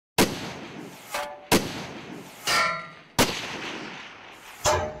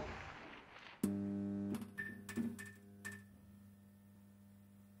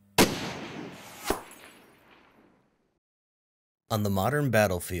On the modern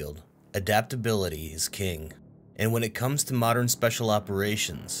battlefield, adaptability is king. And when it comes to modern special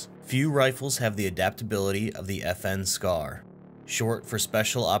operations, few rifles have the adaptability of the FN SCAR. Short for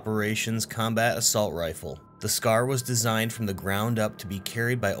Special Operations Combat Assault Rifle, the SCAR was designed from the ground up to be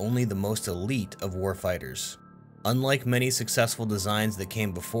carried by only the most elite of warfighters. Unlike many successful designs that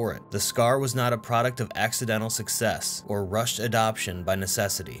came before it, the SCAR was not a product of accidental success or rushed adoption by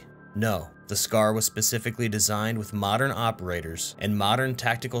necessity. No, the SCAR was specifically designed with modern operators and modern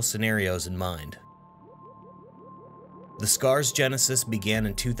tactical scenarios in mind. The SCAR's genesis began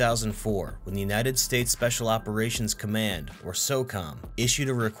in 2004 when the United States Special Operations Command, or SOCOM, issued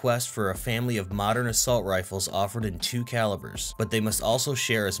a request for a family of modern assault rifles offered in 2 calibers, but they must also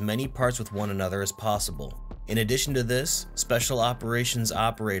share as many parts with one another as possible. In addition to this, special operations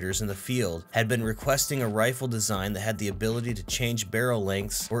operators in the field had been requesting a rifle design that had the ability to change barrel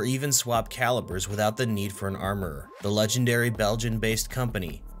lengths or even swap calibers without the need for an armorer. The legendary Belgian-based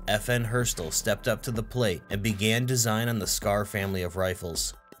company, FN Herstal, stepped up to the plate and began design on the SCAR family of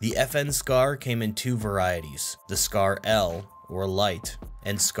rifles. The FN SCAR came in 2 varieties, the SCAR L, or light,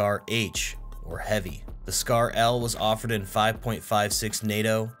 and SCAR H, or heavy. The SCAR L was offered in 5.56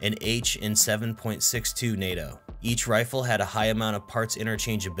 NATO and H in 7.62 NATO. Each rifle had a high amount of parts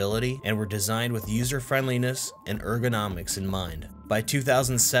interchangeability and were designed with user-friendliness and ergonomics in mind. By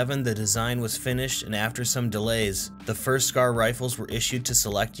 2007, the design was finished, and after some delays, the first SCAR rifles were issued to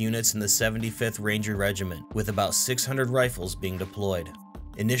select units in the 75th Ranger Regiment, with about 600 rifles being deployed.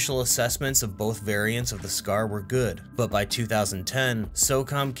 Initial assessments of both variants of the SCAR were good, but by 2010,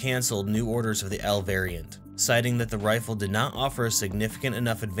 SOCOM canceled new orders of the L variant, citing that the rifle did not offer a significant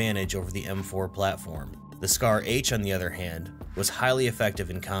enough advantage over the M4 platform. The SCAR H, on the other hand, was highly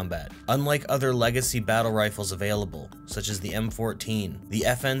effective in combat. Unlike other legacy battle rifles available, such as the M14, the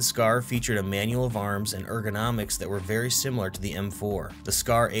FN SCAR featured a manual of arms and ergonomics that were very similar to the M4. The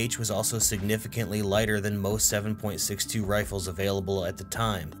SCAR H was also significantly lighter than most 7.62 rifles available at the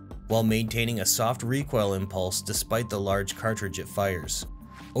time, while maintaining a soft recoil impulse despite the large cartridge it fires.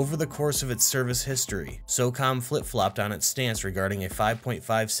 Over the course of its service history, SOCOM flip-flopped on its stance regarding a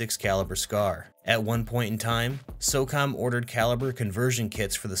 5.56 caliber SCAR. At one point in time, SOCOM ordered caliber conversion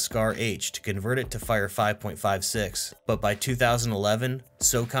kits for the SCAR H to convert it to fire 5.56, but by 2011,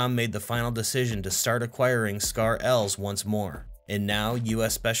 SOCOM made the final decision to start acquiring SCAR Ls once more. And now,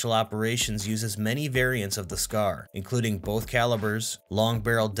 US Special Operations uses many variants of the SCAR, including both calibers,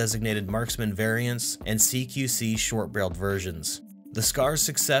 long-barreled designated marksman variants, and CQC short-barreled versions. The SCAR's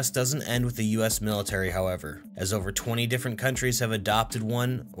success doesn't end with the US military, however, as over 20 different countries have adopted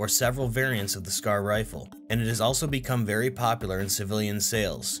one or several variants of the SCAR rifle, and it has also become very popular in civilian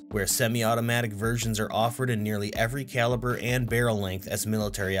sales, where semi-automatic versions are offered in nearly every caliber and barrel length as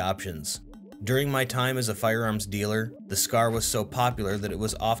military options. During my time as a firearms dealer, the SCAR was so popular that it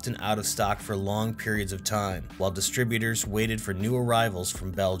was often out of stock for long periods of time, while distributors waited for new arrivals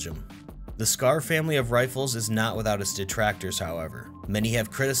from Belgium. The SCAR family of rifles is not without its detractors, however. Many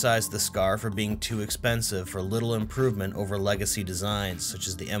have criticized the SCAR for being too expensive for little improvement over legacy designs such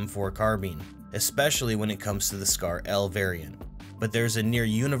as the M4 carbine, especially when it comes to the SCAR L variant. But there's a near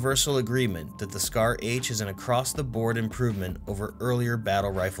universal agreement that the SCAR H is an across-the-board improvement over earlier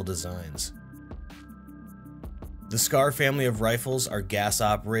battle rifle designs. The SCAR family of rifles are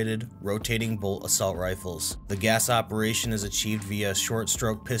gas-operated, rotating bolt assault rifles. The gas operation is achieved via a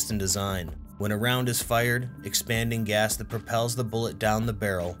short-stroke piston design. When a round is fired, expanding gas that propels the bullet down the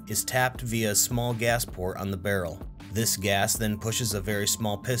barrel is tapped via a small gas port on the barrel. This gas then pushes a very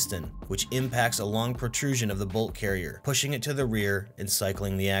small piston, which impacts a long protrusion of the bolt carrier, pushing it to the rear and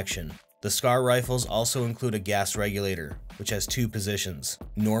cycling the action. The SCAR rifles also include a gas regulator, which has 2 positions,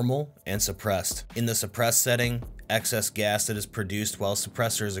 normal and suppressed. In the suppressed setting, excess gas that is produced while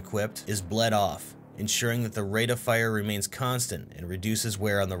suppressor is equipped is bled off, ensuring that the rate of fire remains constant and reduces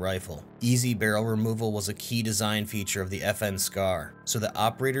wear on the rifle. Easy barrel removal was a key design feature of the FN SCAR, so that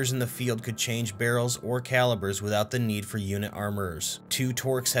operators in the field could change barrels or calibers without the need for unit armorers. 2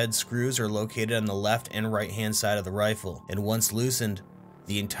 Torx head screws are located on the left and right hand side of the rifle, and once loosened,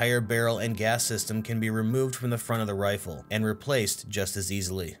 the entire barrel and gas system can be removed from the front of the rifle and replaced just as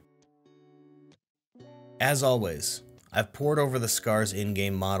easily. As always, I've pored over the SCAR's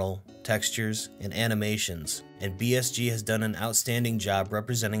in-game model, textures, and animations, and BSG has done an outstanding job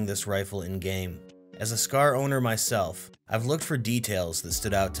representing this rifle in-game. As a SCAR owner myself, I've looked for details that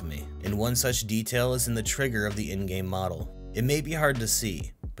stood out to me, and one such detail is in the trigger of the in-game model. It may be hard to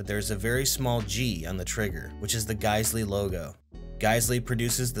see, but there's a very small G on the trigger, which is the Geissele logo. Geissele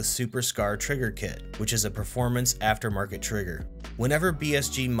produces the Super SCAR trigger kit, which is a performance aftermarket trigger. Whenever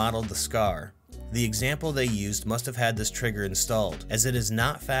BSG modeled the SCAR, The example they used must have had this trigger installed, as it is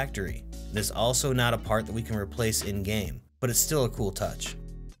not factory. It is also not a part that we can replace in-game, but it's still a cool touch.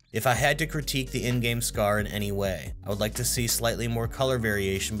 If I had to critique the in-game SCAR in any way, I would like to see slightly more color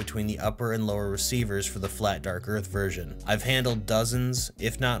variation between the upper and lower receivers for the flat Dark Earth version. I've handled dozens,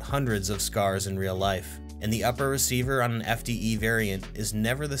 if not hundreds of SCARs in real life, and the upper receiver on an FDE variant is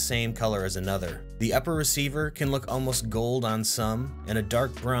never the same color as another. The upper receiver can look almost gold on some and a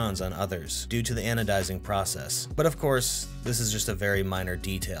dark bronze on others due to the anodizing process. But of course, this is just a very minor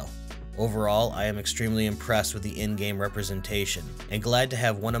detail. Overall, I am extremely impressed with the in-game representation and glad to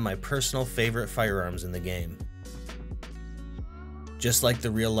have one of my personal favorite firearms in the game. Just like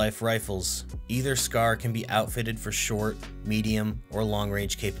the real-life rifles, either SCAR can be outfitted for short, medium, or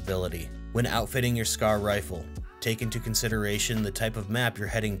long-range capability. When outfitting your SCAR rifle, take into consideration the type of map you're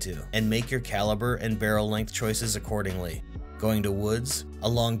heading to and make your caliber and barrel length choices accordingly. Going to woods, a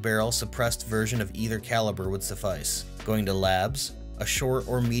long barrel suppressed version of either caliber would suffice. Going to labs, a short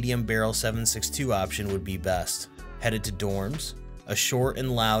or medium barrel 7.62 option would be best. Headed to dorms, a short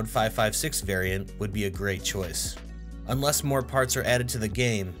and loud 5.56 variant would be a great choice. Unless more parts are added to the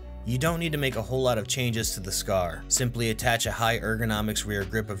game, you don't need to make a whole lot of changes to the SCAR. Simply attach a high ergonomics rear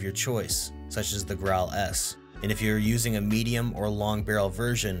grip of your choice, such as the Growl S. And if you're using a medium or long barrel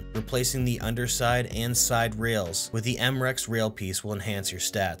version, replacing the underside and side rails with the MREX rail piece will enhance your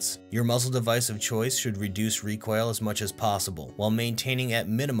stats. Your muzzle device of choice should reduce recoil as much as possible, while maintaining at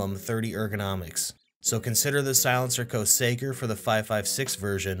minimum 30 ergonomics. So consider the Silencer Co. Saker for the 5.56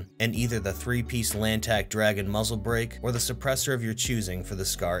 version, and either the 3-piece Lantac Dragon muzzle brake or the suppressor of your choosing for the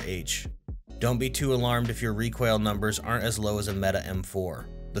SCAR H. Don't be too alarmed if your recoil numbers aren't as low as a meta M4.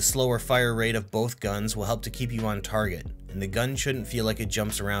 The slower fire rate of both guns will help to keep you on target, and the gun shouldn't feel like it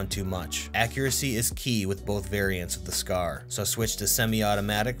jumps around too much. Accuracy is key with both variants of the SCAR, so switch to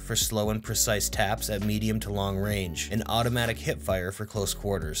semi-automatic for slow and precise taps at medium to long range, and automatic hipfire for close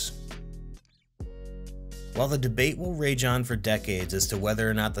quarters. While the debate will rage on for decades as to whether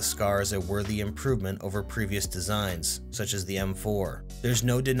or not the SCAR is a worthy improvement over previous designs, such as the M4, there's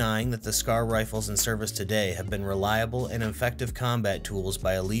no denying that the SCAR rifles in service today have been reliable and effective combat tools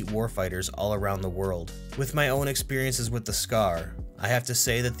by elite warfighters all around the world. With my own experiences with the SCAR, I have to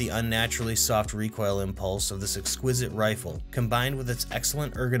say that the unnaturally soft recoil impulse of this exquisite rifle, combined with its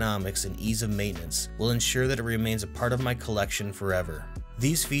excellent ergonomics and ease of maintenance, will ensure that it remains a part of my collection forever.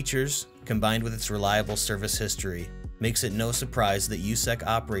 These features, combined with its reliable service history, makes it no surprise that USEC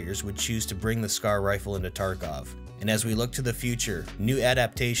operators would choose to bring the SCAR rifle into Tarkov. And as we look to the future, new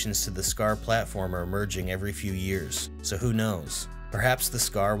adaptations to the SCAR platform are emerging every few years, so who knows? Perhaps the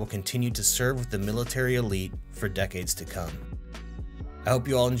SCAR will continue to serve with the military elite for decades to come. I hope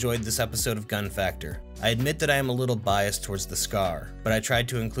you all enjoyed this episode of Gun Factor. I admit that I am a little biased towards the SCAR, but I tried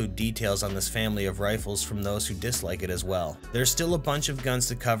to include details on this family of rifles from those who dislike it as well. There's still a bunch of guns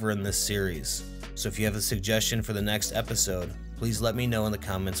to cover in this series, so if you have a suggestion for the next episode, please let me know in the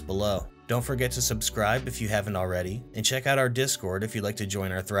comments below. Don't forget to subscribe if you haven't already, and check out our Discord if you'd like to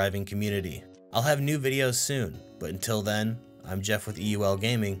join our thriving community. I'll have new videos soon, but until then, I'm Jeff with EUL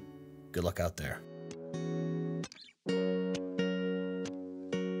Gaming. Good luck out there.